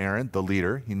straight to Aaron, the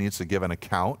leader. He needs to give an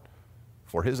account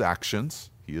for his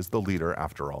actions. He is the leader,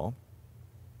 after all.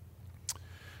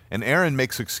 And Aaron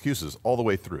makes excuses all the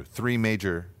way through, 3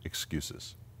 major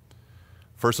excuses.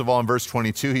 First of all, in verse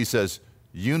 22, he says,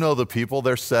 "You know the people,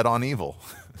 they're set on evil."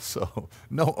 So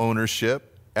no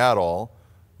ownership at all.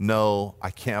 No,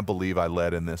 I can't believe I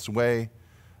led in this way.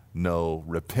 No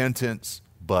repentance,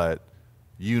 but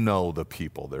you know the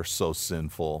people, they're so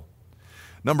sinful.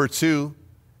 Number 2,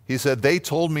 he said, "They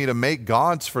told me to make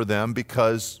gods for them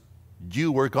because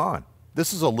you were gone."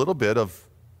 This is a little bit of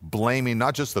blaming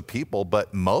not just the people,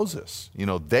 but Moses. You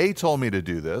know, they told me to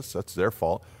do this. That's their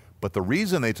fault. But the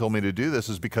reason they told me to do this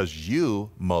is because you,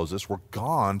 Moses, were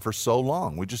gone for so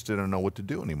long. We just didn't know what to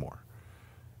do anymore.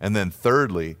 And then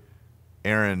thirdly,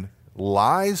 Aaron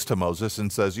lies to Moses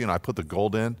and says, I put the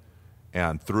gold in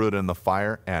and threw it in the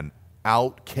fire, and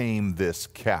out came this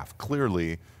calf.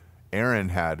 Clearly, Aaron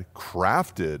had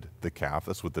crafted the calf.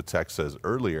 That's what the text says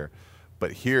earlier.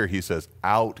 But here he says,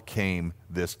 out came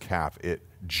this calf. It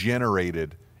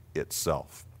generated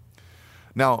itself.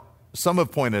 Now, some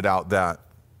have pointed out that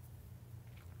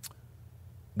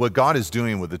what God is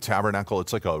doing with the tabernacle,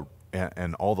 it's like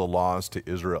and all the laws to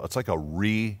Israel, it's like a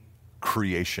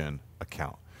recreation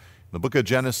account. In the book of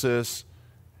Genesis,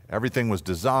 everything was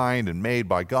designed and made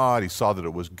by God. He saw that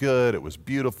it was good, it was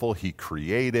beautiful. He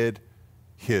created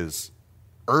his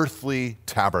earthly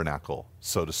tabernacle,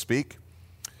 so to speak.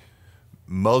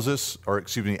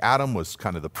 Adam was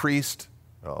kind of the priest,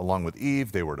 along with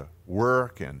Eve. They were to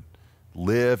work and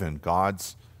live in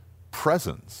God's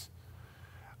presence.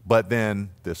 But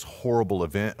then this horrible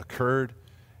event occurred.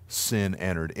 Sin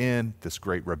entered in, this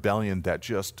great rebellion that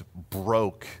just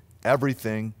broke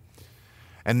everything.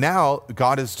 And now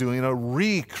God is doing a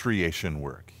recreation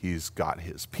work. He's got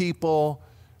his people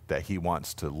that he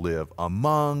wants to live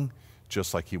among,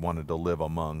 just like he wanted to live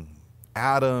among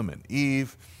Adam and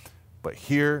Eve. But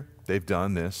here they've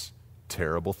done this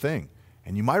terrible thing.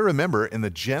 And you might remember in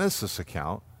the Genesis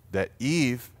account that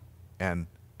Eve and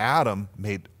Adam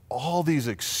made all these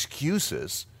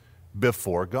excuses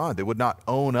before God. They would not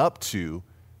own up to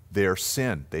their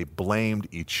sin. They blamed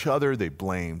each other. They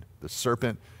blamed the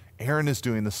serpent. Aaron is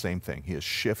doing the same thing. He is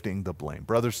shifting the blame.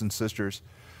 Brothers and sisters,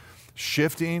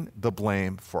 shifting the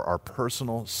blame for our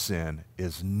personal sin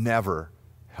is never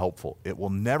helpful. It will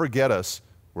never get us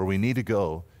where we need to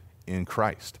go in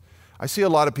Christ. I see a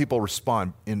lot of people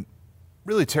respond in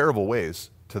really terrible ways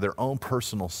to their own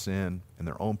personal sin and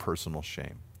their own personal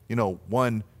shame.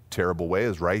 One terrible way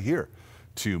is right here,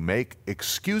 to make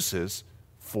excuses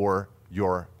for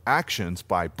your actions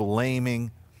by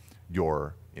blaming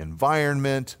your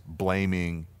environment,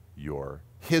 blaming your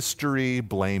history,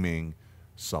 blaming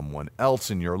someone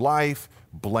else in your life,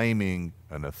 blaming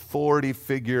an authority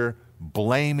figure,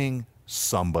 blaming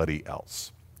somebody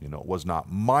else. It was not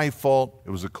my fault, it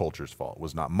was the culture's fault. It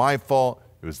was not my fault,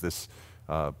 it was this,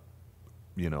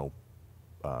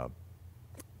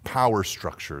 power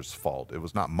structure's fault. It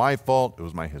was not my fault, it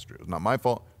was my history. It was not my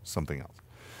fault, something else.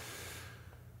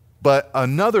 But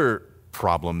another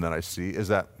problem that I see is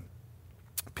that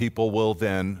people will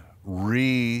then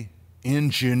re-engineer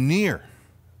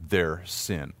their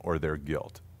sin or their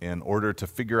guilt in order to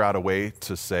figure out a way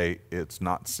to say it's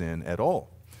not sin at all,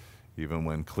 even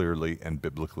when clearly and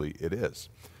biblically it is.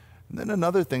 And then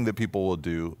another thing that people will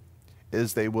do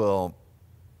is they will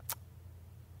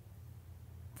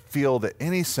feel that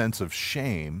any sense of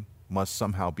shame must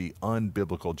somehow be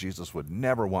unbiblical. Jesus would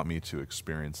never want me to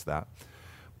experience that.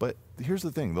 But here's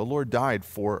the thing, the Lord died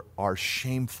for our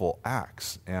shameful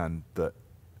acts and the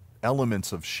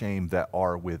elements of shame that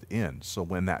are within. So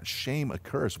when that shame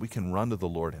occurs, we can run to the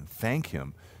Lord and thank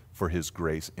him for his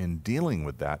grace in dealing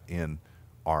with that in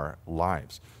our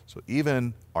lives. So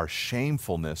even our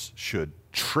shamefulness should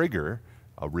trigger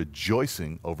a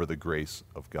rejoicing over the grace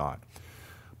of God.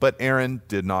 But Aaron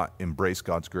did not embrace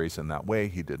God's grace in that way.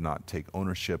 He did not take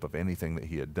ownership of anything that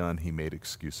he had done. He made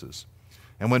excuses.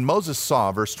 And when Moses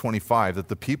saw, verse 25, that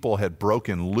the people had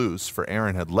broken loose, for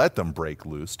Aaron had let them break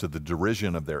loose to the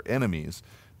derision of their enemies,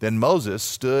 then Moses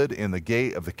stood in the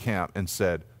gate of the camp and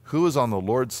said, "Who is on the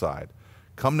Lord's side?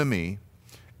 Come to me."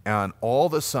 And all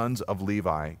the sons of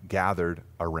Levi gathered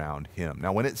around him.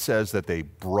 Now, when it says that they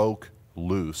broke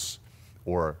loose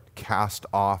or cast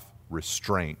off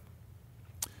restraint,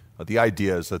 the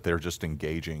idea is that they're just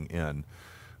engaging in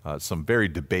some very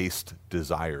debased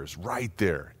desires right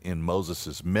there in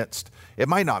Moses' midst. It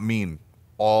might not mean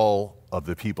all of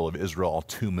the people of Israel, all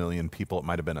 2 million people. It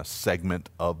might have been a segment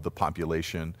of the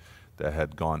population that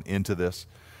had gone into this.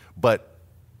 But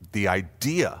the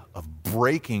idea of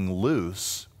breaking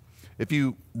loose, if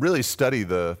you really study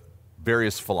the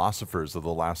various philosophers of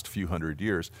the last few hundred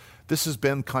years, this has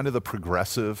been kind of the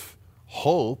progressive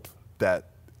hope that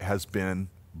has been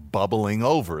bubbling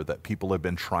over, that people have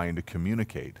been trying to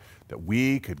communicate, that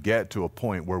we could get to a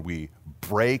point where we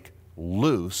break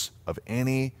loose of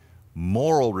any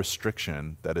moral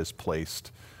restriction that is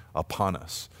placed upon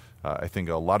us. I think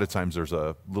a lot of times there's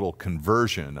a little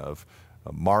conversion of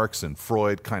Marx and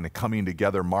Freud kind of coming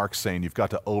together. Marx saying you've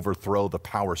got to overthrow the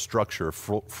power structure.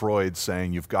 Freud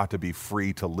saying you've got to be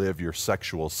free to live your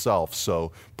sexual self.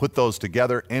 So put those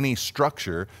together. Any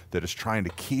structure that is trying to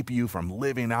keep you from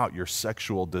living out your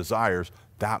sexual desires,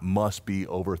 that must be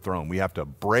overthrown. We have to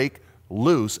break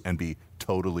loose and be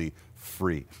totally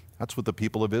free. That's what the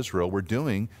people of Israel were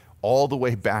doing all the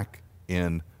way back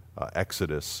in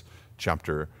Exodus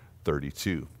chapter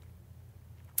 32.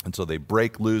 And so they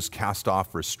break loose, cast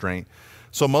off restraint.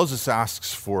 So Moses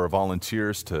asks for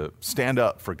volunteers to stand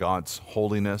up for God's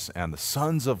holiness, and the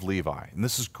sons of Levi. And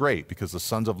this is great because the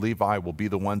sons of Levi will be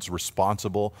the ones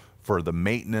responsible for the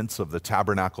maintenance of the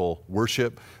tabernacle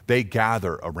worship. They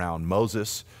gather around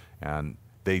Moses and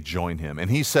they join him.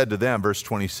 And he said to them, verse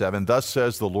 27, "Thus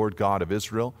says the Lord God of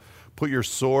Israel, put your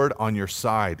sword on your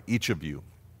side, each of you,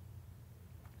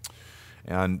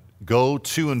 and go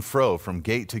to and fro from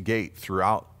gate to gate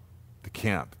throughout the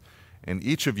camp. And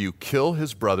each of you kill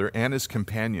his brother and his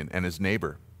companion and his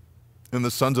neighbor." And the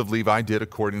sons of Levi did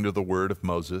according to the word of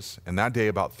Moses. And that day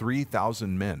about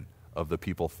 3,000 men of the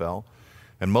people fell.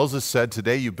 And Moses said,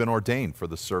 "Today you've been ordained for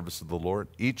the service of the Lord,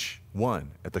 each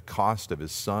one at the cost of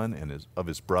his son and of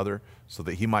his brother, so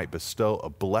that he might bestow a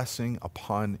blessing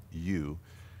upon you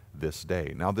this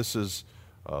day." Now this is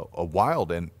a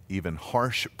wild and even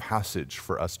harsh passage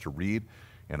for us to read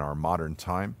in our modern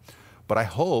time. But I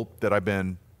hope that I've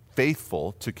been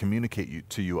faithful to communicate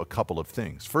to you a couple of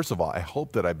things. First of all, I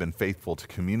hope that I've been faithful to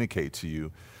communicate to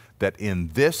you that in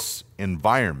this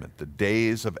environment, the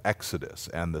days of Exodus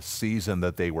and the season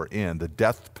that they were in, the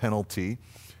death penalty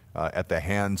at the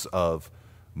hands of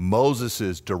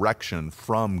Moses' direction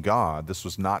from God, this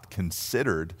was not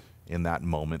considered in that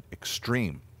moment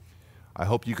extreme. I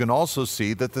hope you can also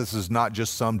see that this is not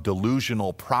just some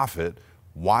delusional prophet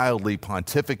wildly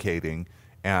pontificating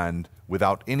and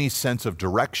without any sense of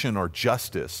direction or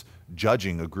justice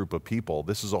judging a group of people.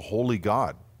 This is a holy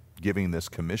God giving this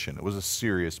commission. It was a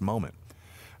serious moment.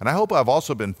 And I hope I've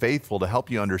also been faithful to help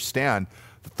you understand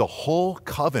that the whole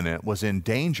covenant was in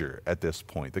danger at this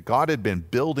point, that God had been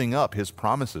building up his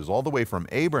promises all the way from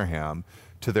Abraham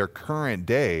to their current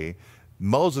day.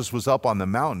 Moses was up on the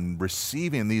mountain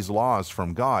receiving these laws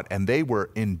from God, and they were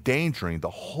endangering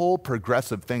the whole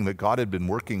progressive thing that God had been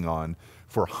working on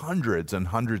for hundreds and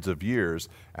hundreds of years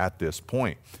at this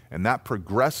point. And that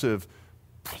progressive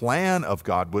plan of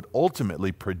God would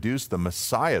ultimately produce the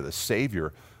Messiah, the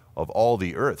Savior of all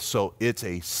the earth. So it's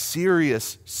a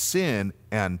serious sin,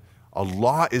 and a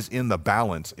lot is in the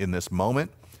balance in this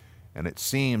moment. And it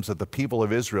seems that the people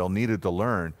of Israel needed to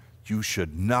learn, you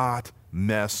should not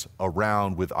mess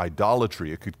around with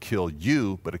idolatry. It could kill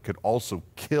you, but it could also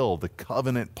kill the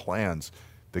covenant plans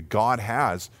that God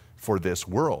has for this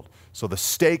world. So the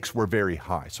stakes were very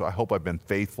high. So I hope I've been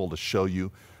faithful to show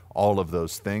you all of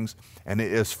those things. And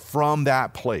it is from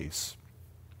that place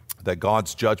that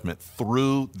God's judgment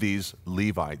through these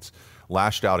Levites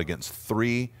lashed out against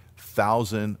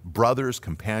 3,000 brothers,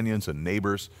 companions, and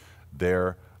neighbors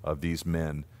there of these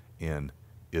men in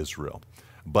Israel.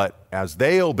 But as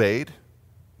they obeyed,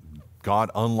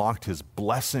 God unlocked his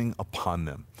blessing upon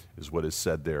them, is what is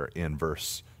said there in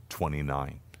verse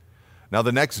 29. Now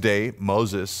the next day,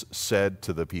 Moses said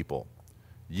to the people,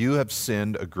 "You have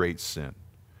sinned a great sin,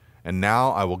 and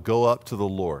now I will go up to the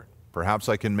Lord. Perhaps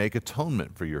I can make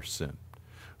atonement for your sin."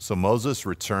 So Moses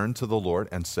returned to the Lord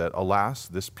and said, "Alas,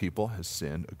 this people has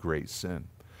sinned a great sin.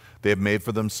 They have made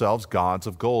for themselves gods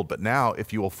of gold. But now,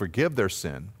 if you will forgive their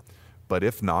sin, But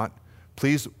if not,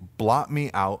 please blot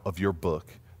me out of your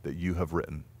book that you have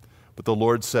written." But the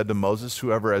Lord said to Moses,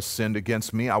 "Whoever has sinned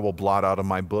against me, I will blot out of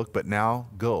my book. But now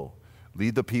go,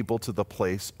 lead the people to the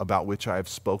place about which I have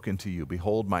spoken to you.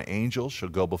 Behold, my angel shall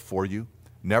go before you.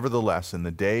 Nevertheless, in the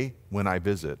day when I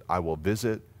visit, I will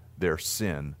visit their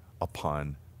sin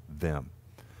upon them."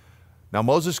 Now,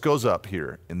 Moses goes up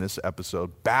here in this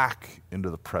episode back into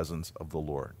the presence of the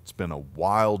Lord. It's been a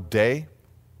wild day.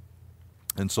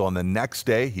 And so on the next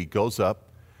day, he goes up,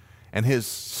 and his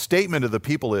statement to the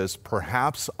people is,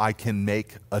 "Perhaps I can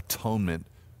make atonement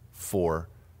for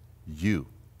you."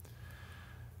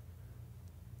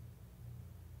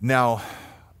 Now,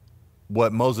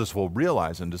 what Moses will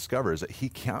realize and discover is that he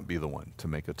can't be the one to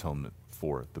make atonement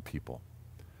for the people.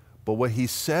 But what he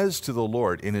says to the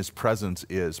Lord in his presence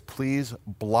is, "Please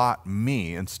blot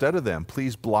me," instead of them,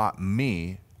 "please blot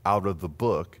me out of the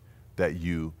book that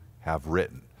you have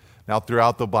written." Now,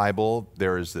 throughout the Bible,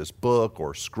 there is this book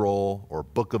or scroll or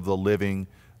book of the living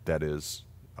that is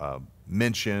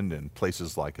mentioned in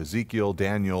places like Ezekiel,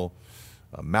 Daniel,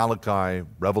 Malachi,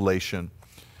 Revelation.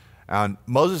 And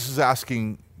Moses is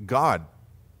asking God,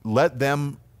 let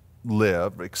them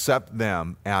live, accept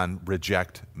them, and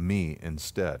reject me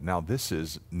instead. Now, this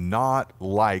is not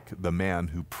like the man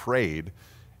who prayed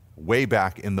way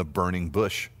back in the burning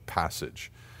bush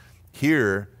passage.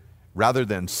 Here, rather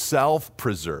than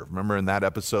self-preserve, remember in that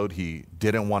episode, he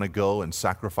didn't want to go and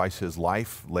sacrifice his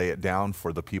life, lay it down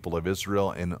for the people of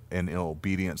Israel in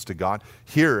obedience to God.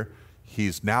 Here,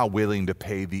 he's now willing to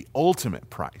pay the ultimate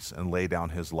price and lay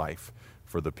down his life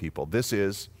for the people. This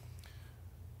is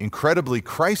incredibly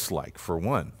Christ-like, for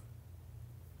one.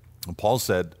 And Paul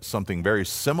said something very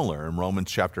similar in Romans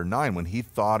chapter 9 when he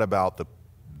thought about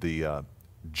the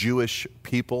Jewish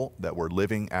people that were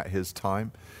living at his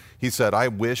time. He said, "I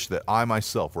wish that I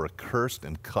myself were accursed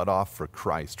and cut off for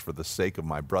Christ for the sake of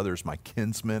my brothers, my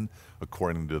kinsmen,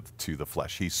 according to the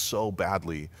flesh." He so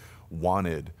badly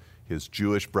wanted his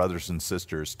Jewish brothers and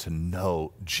sisters to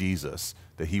know Jesus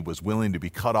that he was willing to be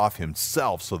cut off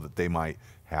himself so that they might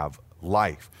have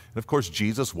life. And of course,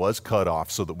 Jesus was cut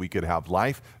off so that we could have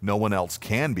life. No one else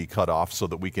can be cut off so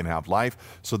that we can have life.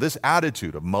 So this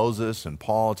attitude of Moses and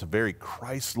Paul, it's a very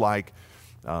Christ-like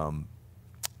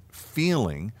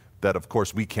feeling that, of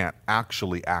course, we can't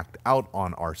actually act out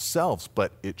on ourselves,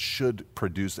 but it should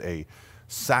produce a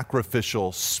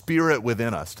sacrificial spirit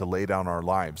within us to lay down our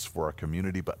lives for our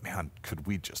community. But man, could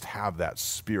we just have that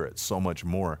spirit so much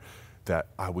more that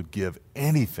I would give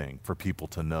anything for people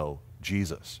to know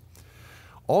Jesus.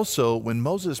 Also, when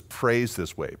Moses prays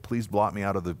this way, "Please blot me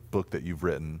out of the book that you've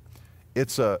written,"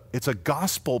 it's a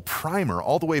gospel primer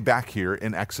all the way back here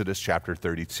in Exodus chapter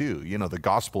 32. You know, the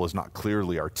gospel is not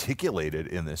clearly articulated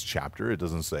in this chapter. It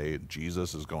doesn't say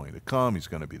Jesus is going to come, he's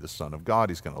going to be the Son of God,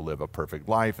 he's going to live a perfect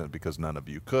life, and because none of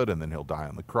you could, and then he'll die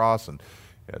on the cross and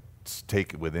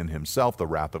take within himself the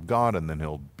wrath of God, and then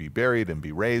he'll be buried and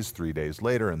be raised 3 days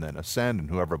later and then ascend, and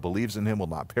whoever believes in him will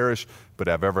not perish but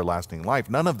have everlasting life.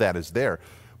 None of that is there.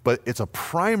 But it's a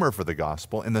primer for the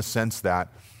gospel in the sense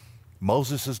that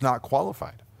Moses is not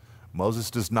qualified. Moses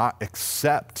does not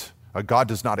accept, God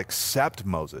does not accept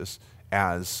Moses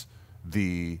as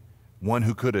the one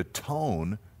who could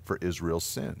atone for Israel's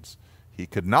sins. He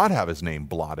could not have his name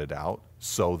blotted out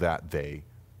so that they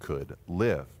could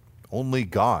live. Only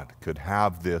God could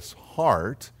have this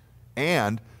heart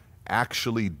and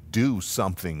actually do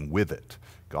something with it.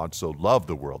 God so loved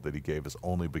the world that he gave his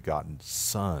only begotten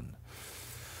Son.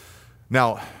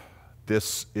 Now,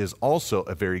 this is also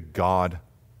a very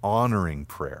God-honoring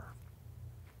prayer.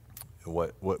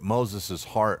 What Moses'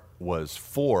 heart was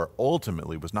for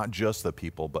ultimately was not just the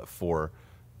people, but for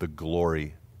the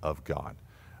glory of God.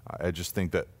 I just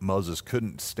think that Moses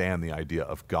couldn't stand the idea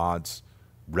of God's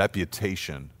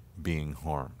reputation being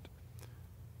harmed.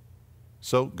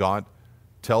 So God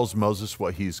tells Moses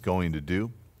what he's going to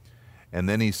do. And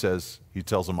then he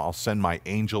tells him, "I'll send my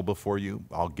angel before you.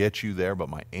 I'll get you there, but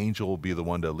my angel will be the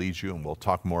one to lead you." And we'll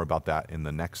talk more about that in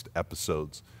the next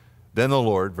episodes. Then the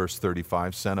Lord, verse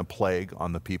 35, sent a plague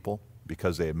on the people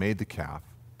because they had made the calf,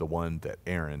 the one that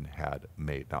Aaron had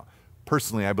made. Now,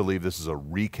 personally, I believe this is a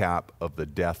recap of the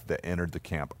death that entered the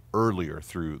camp earlier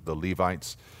through the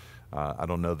Levites. I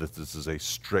don't know that this is a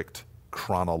strict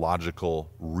chronological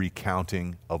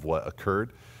recounting of what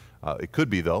occurred. It could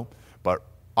be, though. But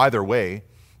either way,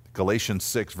 Galatians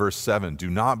 6, verse 7, "Do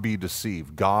not be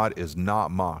deceived. God is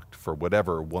not mocked. For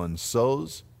whatever one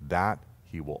sows, that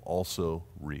he will also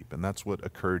reap." And that's what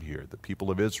occurred here. The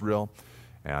people of Israel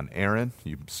and Aaron,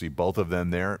 you see both of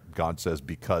them there. God says,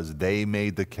 because they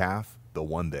made the calf, the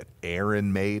one that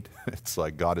Aaron made, it's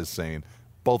like God is saying,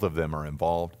 Both of them are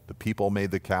involved. The people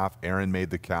made the calf, Aaron made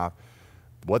the calf.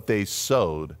 What they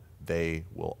sowed, they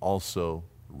will also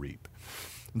reap.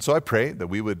 And so I pray that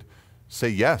we would say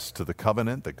yes to the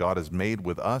covenant that God has made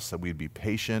with us, that we'd be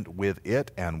patient with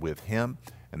it and with Him,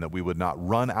 and that we would not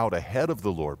run out ahead of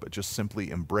the Lord, but just simply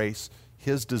embrace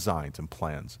His designs and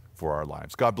plans for our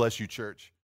lives. God bless you, church.